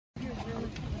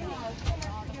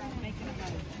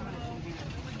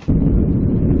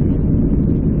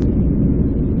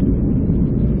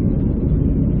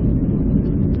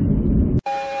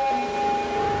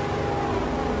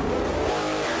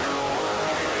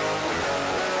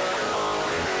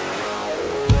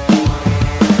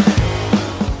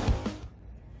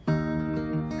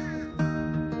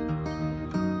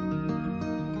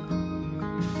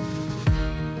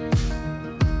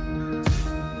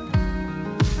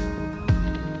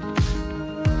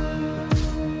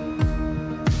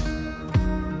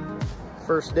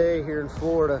First day here in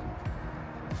Florida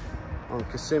on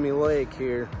Kissimmee Lake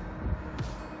here.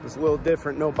 It's a little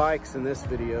different, no bikes in this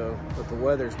video, but the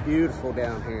weather's beautiful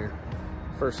down here.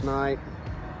 First night,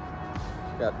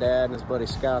 got Dad and his buddy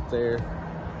Scott there.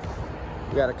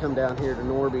 We gotta come down here to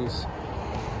Norby's,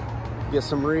 get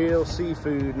some real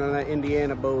seafood, none of that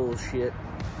Indiana bullshit.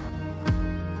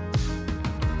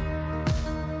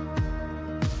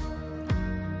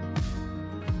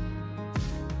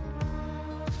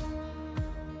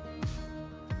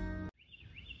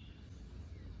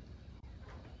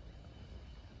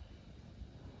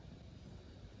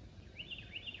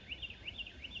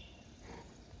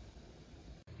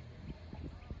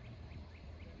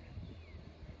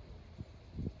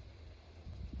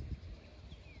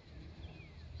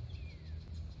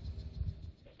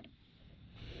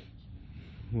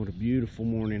 What a beautiful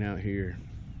morning out here.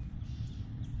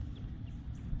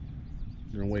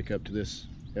 We're gonna wake up to this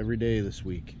every day this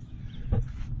week.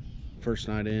 First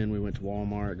night in, we went to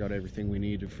Walmart, got everything we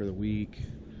needed for the week.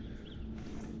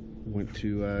 Went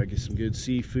to get some good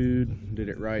seafood, did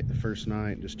it right the first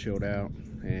night, just chilled out.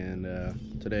 And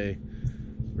today,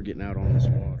 we're getting out on this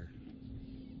water.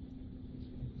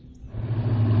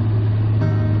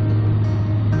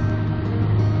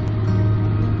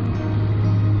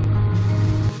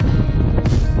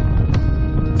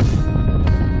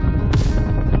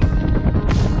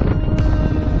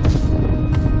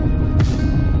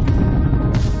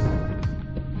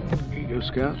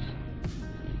 Scott.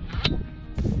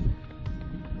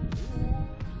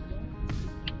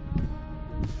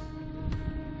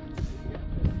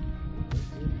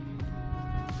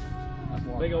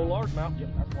 Big old largemouth. Yep,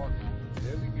 that's large.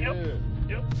 Yep.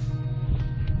 Yep.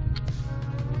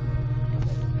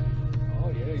 Oh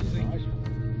yeah, he's a nice one.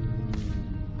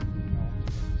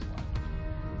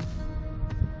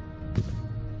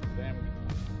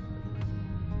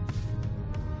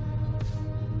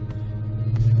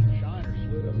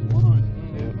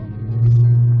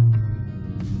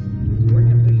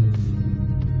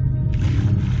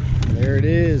 There it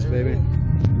is, baby.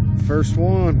 First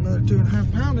one. Another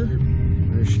 2.5 pounder.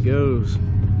 There she goes.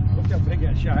 Look how big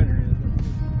that shiner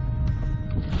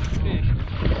is.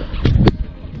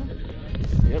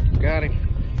 Yep, got him.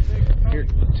 Here,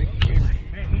 take the camera.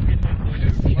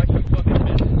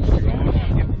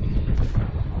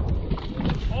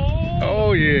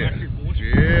 Oh yeah.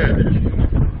 Yeah.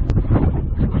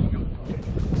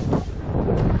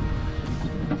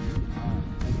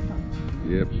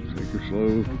 Yep, take her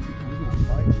slow.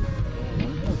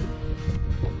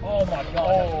 Oh my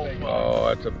God. Oh,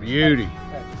 that's a beauty.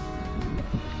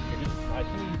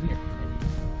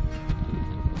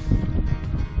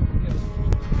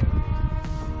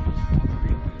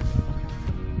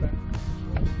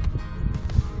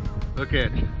 Look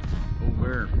at you. Over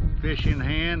there, fish in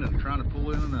hand and trying to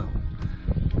pull in another.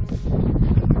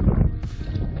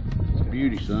 It's a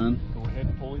beauty, son. Go ahead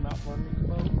and pull him out from the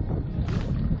boat.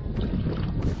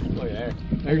 Oh yeah.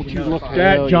 There's you look at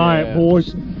that giant,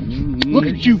 boys. Look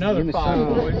at you. Another 5,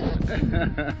 boys.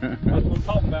 That's what I'm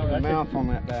talking about. The mouth on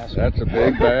that bastard. That's a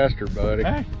big bastard, buddy.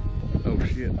 Hey, Oh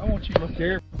shit. I want you to look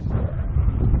careful.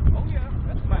 Oh yeah,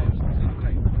 that's fast.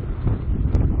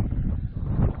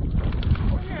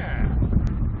 Oh yeah.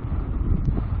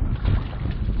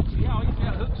 See how easy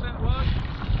that hook set was?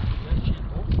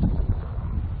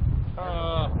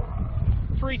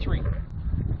 That's 3-3.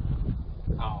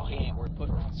 Oh, he ain't worth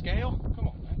putting on the scale. Come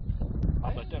on, man.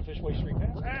 I'll let that fish weigh 3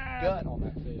 pounds. Gut on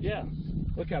that fish. Yeah.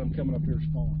 Look at him coming up here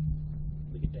spawn.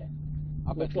 Look at that.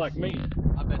 I bet Looks like me.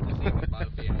 I bet this thing was about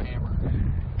to be a hammer.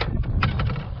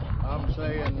 I'm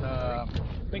saying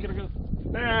Think it'll go?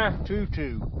 Nah.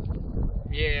 2-2.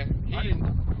 Yeah,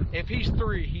 if he's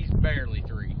 3, he's barely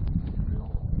 3.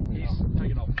 He's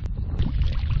taking off.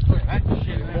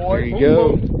 There you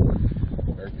go.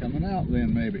 They're coming out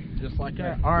then, maybe. Just like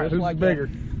that. All right, Just who's like bigger?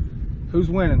 Who's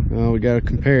winning? Oh, we gotta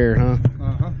compare, huh?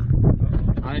 Uh-huh.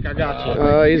 I think I got you.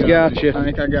 Oh, he's got you. I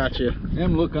think I got you.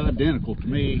 Them look identical to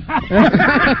me.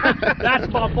 That's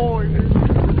my boy, dude.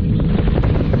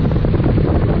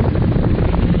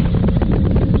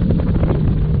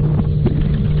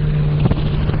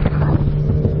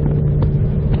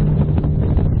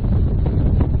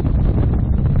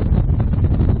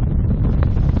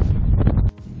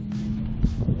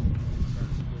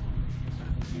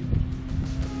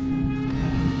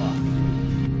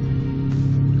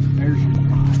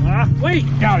 Wait,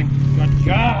 got him. Good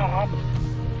job.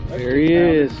 There he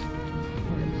is.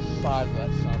 Size of that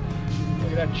son.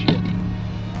 Look at that shit.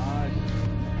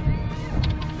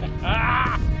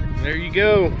 Ah! There you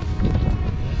go.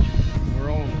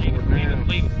 We're on.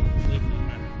 Leave it.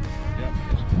 Yep,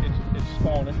 it's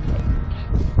spawning.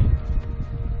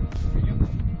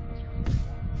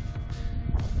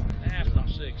 That's not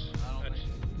 6.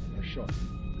 They're sharp.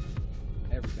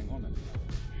 Everything on them is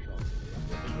sharp.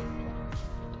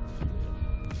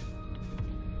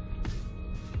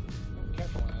 Don't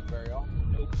catch one of them very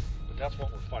often. Nope. But that's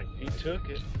what we're fighting. He took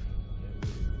it.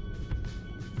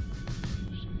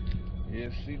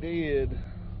 Yes, he did.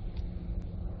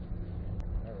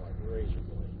 They're like razor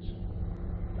blades.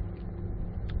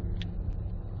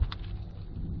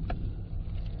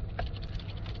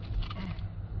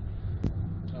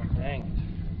 Oh, dang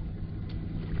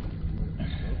it.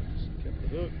 Kept the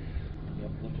hook.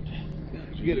 Yep, look at that.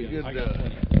 Get a good, I got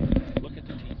look at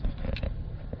the teeth.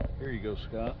 here you go,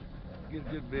 Scott. Get a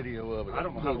good video of it. I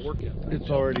don't know how to work it. It's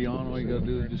already on. All you gotta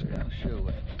do is just kind of show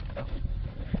it.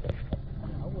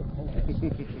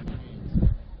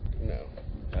 No.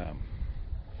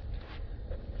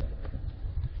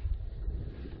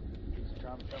 Just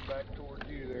trying to come back towards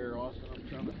you there, Austin. I'm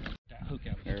trying to... That hook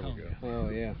out. There we go. Oh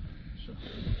yeah.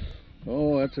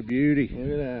 Oh, that's a beauty. Look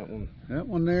at that one. That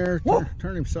one there,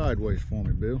 turn him sideways for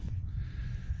me, Bill.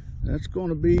 That's going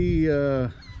to be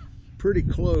pretty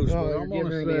close. Oh, but you're I'm going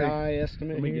giving to the say, eye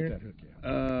estimate Let me here. get that hook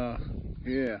out.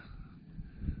 yeah.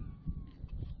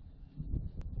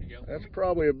 Here you go. That's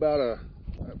probably about a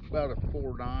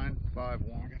 4.9,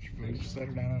 5.1. Set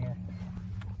her down in there.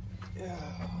 Yeah,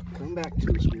 come back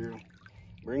to us, girl.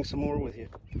 Bring some more with you.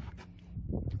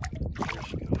 There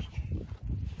she goes.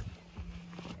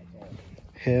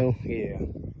 Hell yeah.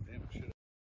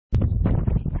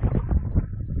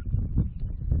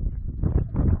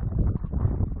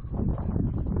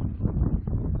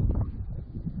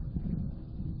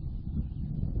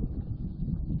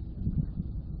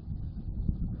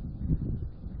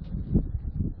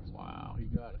 Wow, he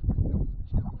got it.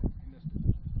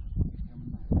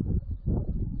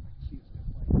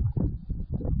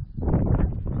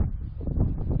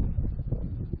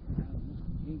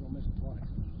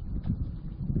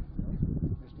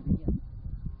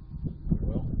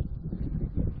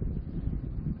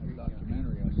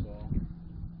 Documentary I saw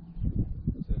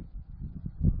said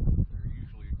they're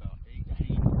usually about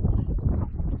 18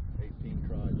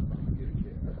 tries trying to get a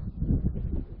cat.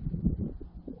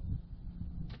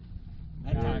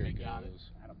 That time he got it.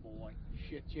 Attaboy.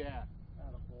 Shit, yeah.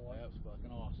 Attaboy. That was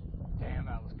fucking awesome. Damn,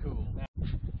 that was cool.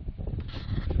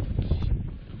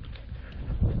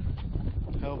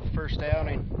 Hell of a first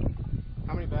outing.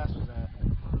 How many bass was that?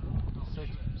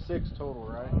 Six total,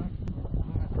 right?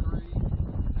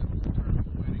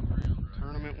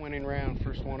 Tournament winning round,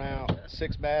 first one out.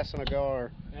 6 bass and a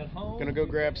gar. At home. Gonna go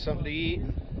grab something to eat.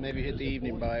 Maybe hit the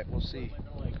evening bite. We'll see.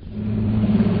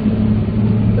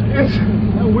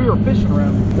 We were fishing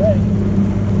around today. A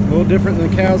little different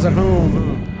than cows at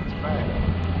home.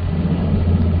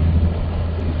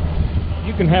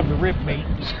 You can have the rib meat.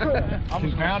 I'm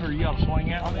a pounder, you gotta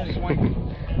swing out. I'm gonna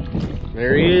swing.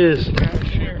 There he is.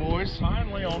 Shit, boys.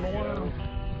 Finally on the worm.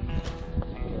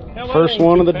 Hell, that First ain't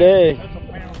one of the too day. bad. That's a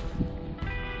pound.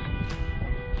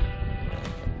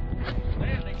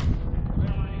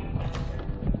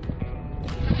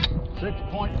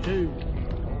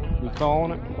 6.2. You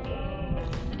calling it?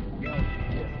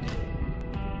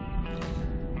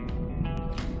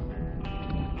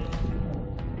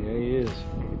 Yeah, he is.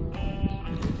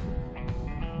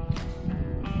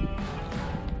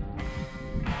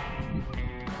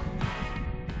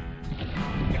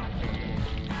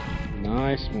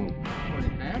 Nice one.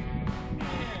 Yeah,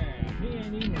 he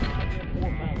ain't even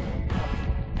 4 pounds.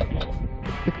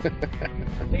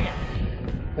 Damn.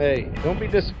 Hey, don't be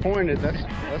disappointed.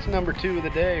 That's number 2 of the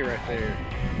day right there.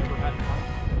 Never had to fight.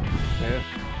 Yeah.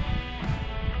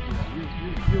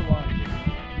 You're lying.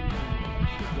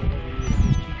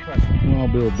 Just keep tracking. Well,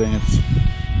 Bill dance. You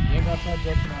ain't got time to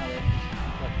go now,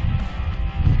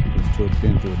 Just hooked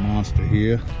into a monster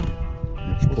here.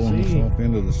 It's We'll pulling see. us off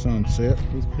into the sunset.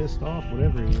 He's pissed off,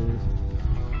 whatever he is.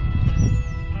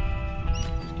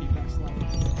 Just keep that sliding.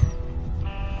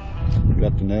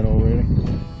 Got the net already?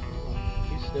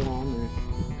 He's still on there.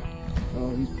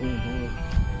 Oh, he's pulling hard.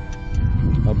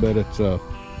 I bet it's a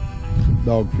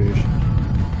dogfish.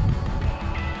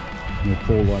 They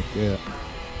pull like that.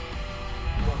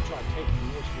 I'm gonna try taking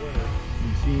this way.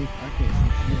 You see? I can't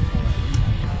see shit.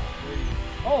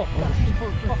 Oh, she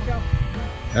put the fuck out.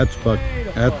 That's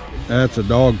a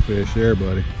dogfish there,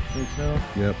 buddy. Think so?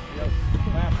 Yep. Yep.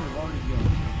 Master already go.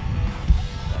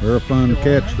 They're a fun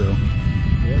catch though.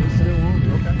 Yeah, he's still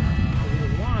on. Okay.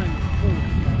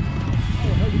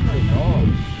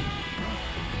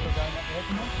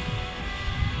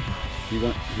 He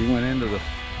went into the.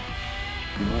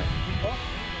 He went.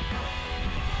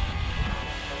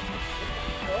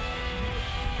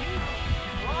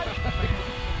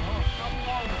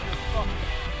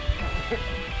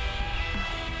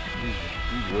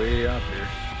 He's way out there.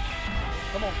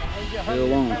 Come on,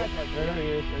 Still on. There he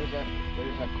is.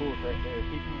 There's that course right there.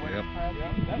 Keep him wet.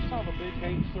 Yeah, that son of a bitch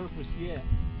ain't surfaced yet.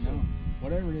 No.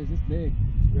 Whatever it is, it's big.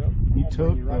 Yep. He I'll took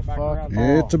bring you the back around. fucking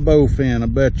ball. It's a bowfin, I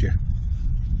bet you.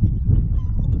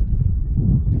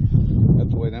 That's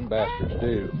the way them bastards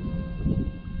do.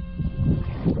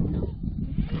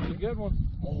 It's a good one.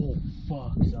 Oh,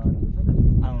 fuck,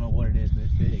 son. I don't know what it is, but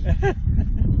it's big.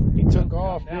 He took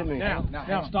off, didn't he?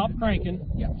 Now stop cranking.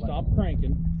 Stop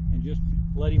cranking and just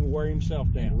let him wear himself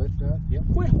down. Lift up. Yep.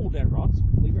 Quit, hold that rod.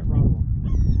 Leave that rod alone.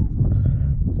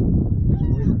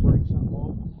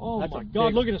 Oh That's my a God!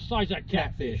 big- Look at the size of that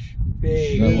catfish.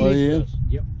 Big. Is that what he is?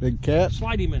 Yep. Big cat?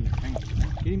 Slide him in there. Hang on.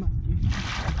 Get him.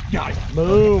 Got him.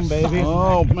 Boom, baby.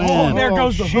 Oh man. Oh, there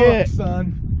goes the shit. hook,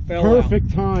 son. Fell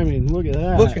Perfect timing. Look at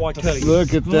that. Look why, Cuddy.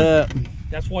 Look at that.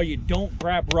 That's why you don't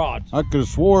grab rods. I could have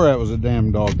swore that was a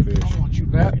damn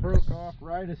dogfish. That broke off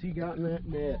right as he got in that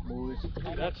net, boys.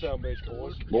 That son bitch,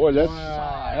 boys. Boy,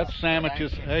 that's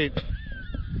sandwiches. Hey,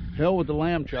 hell with the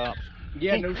lamb chops.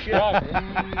 Yeah, no shit.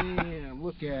 Damn,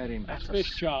 look at him. That's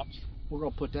fish chops. We're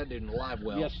gonna put that in the live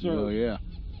well. Yes, sir. Oh yeah.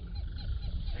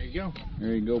 There you go.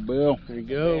 There you go, Bill. There you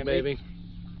go, baby.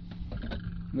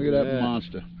 Look at that Yeah.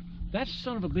 monster. That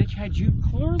son of a bitch had you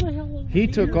clear the hell over He here.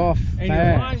 took off And your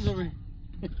fast. lines over.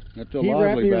 That's a He wrapped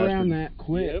lively me bastard. around that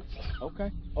quick. Yep.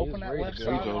 Okay. Open that left He's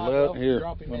side. a left here.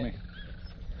 Drop him Let in. me.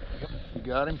 You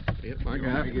got him? Yep, I You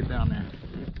got want me him. to get down there.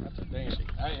 That's a daisy.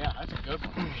 Hey, yeah, that's a good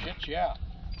one. Shit you out.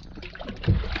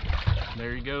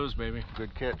 There he goes, baby.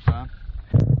 Good catch, son.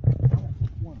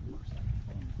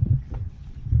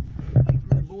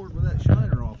 I'm bored with that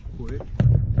shiner off quick.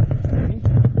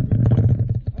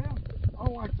 Well, I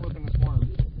like flipping this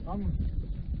worm. I'm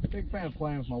a big fan of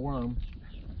playing with my worm.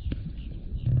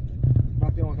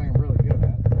 Not the only thing I'm really good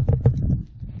at.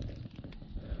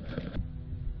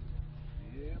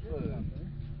 Yeah, bud.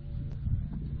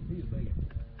 He's big.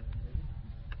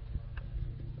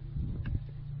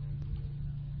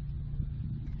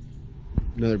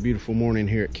 Another beautiful morning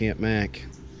here at Camp Mack.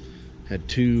 Had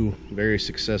two very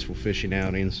successful fishing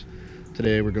outings.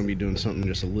 Today we're going to be doing something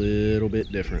just a little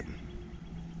bit different.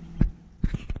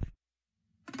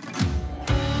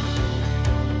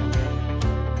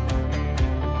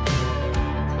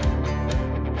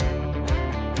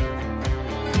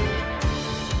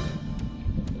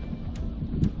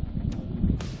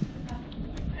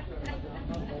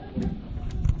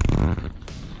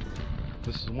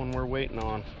 This is the one we're waiting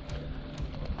on.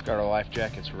 Got our life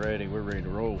jackets ready. We're ready to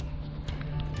roll.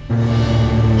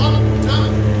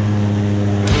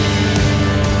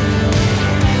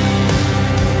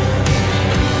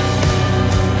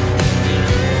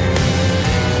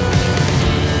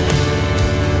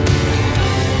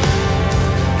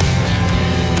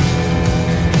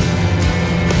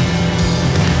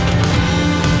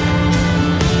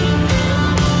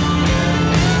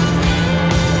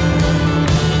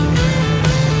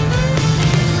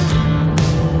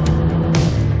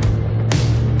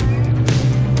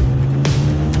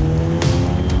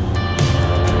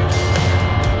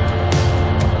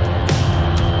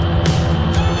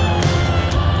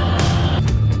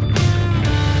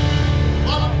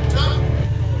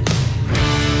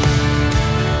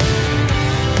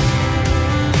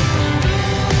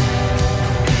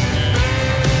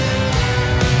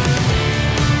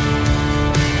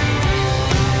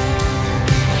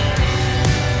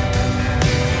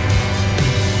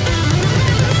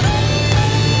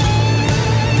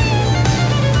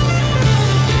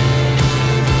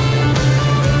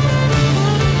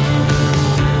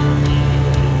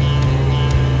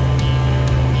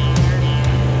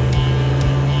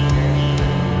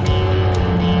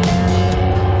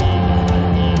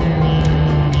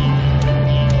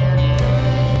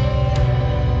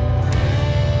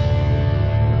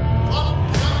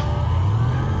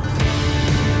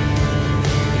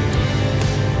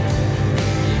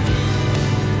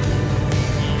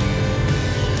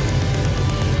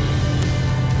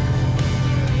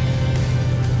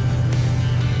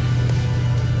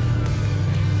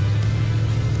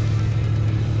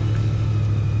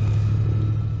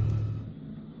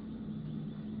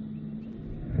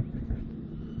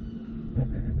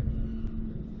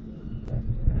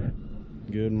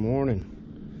 Good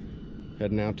morning.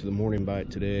 Heading out to the morning bite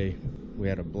today. We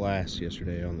had a blast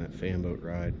yesterday on that fan boat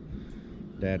ride.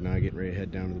 Dad and I getting ready to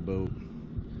head down to the boat.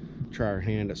 Try our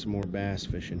hand at some more bass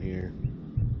fishing here.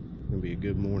 Gonna be a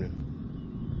good morning.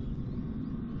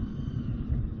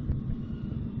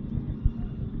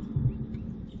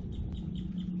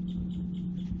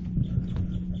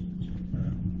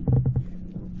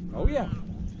 Oh yeah.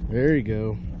 There you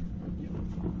go.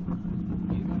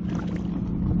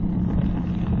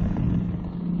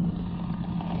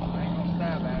 I ain't gonna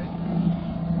stab at it.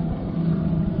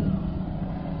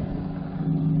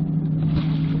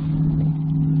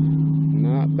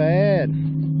 Not bad.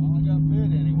 Well, I got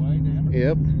bit anyway, damn it.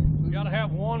 Yep. You gotta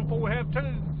have one before we have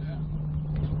two.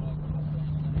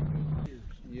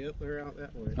 Yep, they're out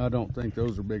that way. I don't think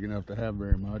those are big enough to have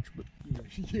very much, but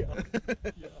Yeah.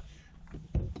 Yeah.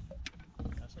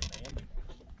 That's a damn.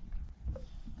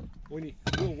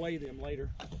 We'll weigh them later.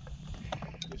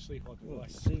 Just see what they're like.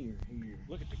 See her here.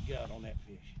 Look at the gut on that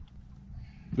fish.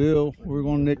 Bill, we're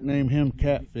gonna nickname him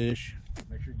Catfish.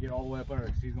 Make sure you get all the way up there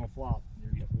because he's going to flop.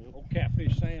 Old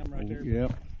catfish Sam right there.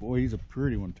 Yep. Boy, he's a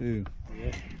pretty one too.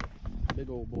 Yeah. Big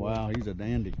old boy. Wow, he's a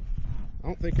dandy. I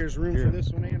don't think there's room for this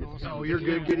one and Austin. Oh, you're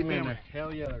good. Get him in there.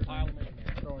 Hell yeah, there's Pile him in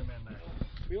there. Throw him in there.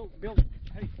 Bill,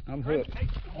 hey. I'm Hey, hooked. hey.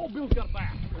 Oh, Bill's got a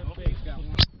back. Okay, he's got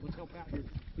one. Let's help out here.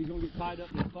 He's gonna get tied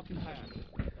up in that fucking pad.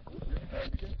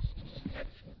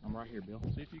 I'm right here, Bill.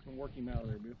 See if you can work him out of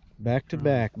there, Bill. Back to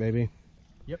back, baby.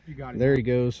 Yep, you got him. There he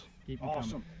goes. Keep him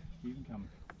Awesome. coming. Keep him coming.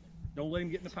 Don't let him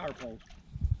get in the power poles.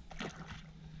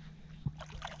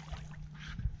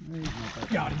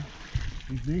 Got him.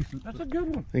 He's decent. That's a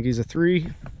good one. I think he's a 3.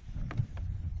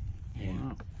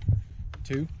 Wow.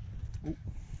 2.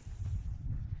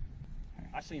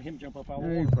 I seen him jump up out of the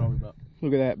Yeah, he's water. probably about.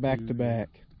 Look at that, back to back.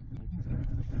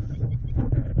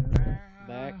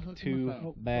 Back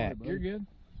to back. You're good.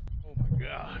 Oh my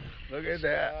God! Look at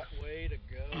that. Way to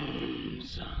go,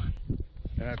 son.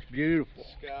 That's beautiful.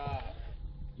 Scott.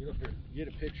 Get up here. Get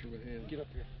a picture with him. Get up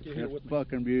here. Get here That's with me.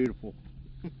 fucking beautiful.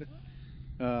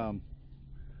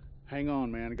 Hang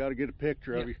on, man. I got to get a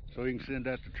picture of you so you can send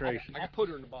that to Tracy. I'll put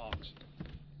her in the box.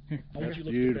 I want That's you to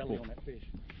look beautiful. at the belly on that fish.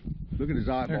 Look at his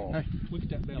eyeball. Hey, Look at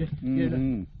that belly.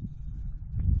 Mhm.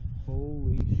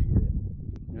 Holy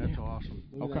shit. That's awesome.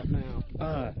 Look at that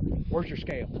now. Where's your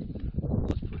scale?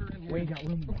 Let's put her in here. We ain't got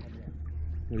room in there.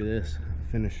 Look at this.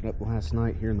 Finished up last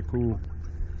night here in the pool.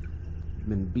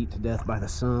 Been beat to death by the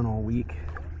sun all week.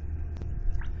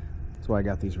 That's why I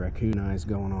got these raccoon eyes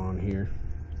going on here.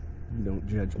 Don't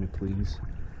judge me, please.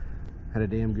 Had a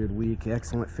damn good week.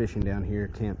 Excellent fishing down here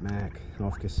at Camp Mack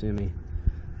off Kissimmee.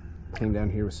 Came down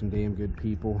here with some damn good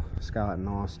people. Scott and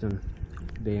Austin.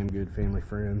 Damn good family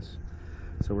friends.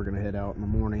 So we're going to head out in the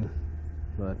morning.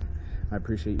 But I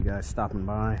appreciate you guys stopping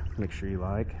by. Make sure you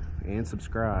like and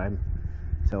subscribe.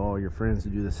 Tell all your friends to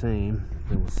do the same.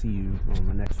 And we'll see you on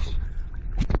the next one.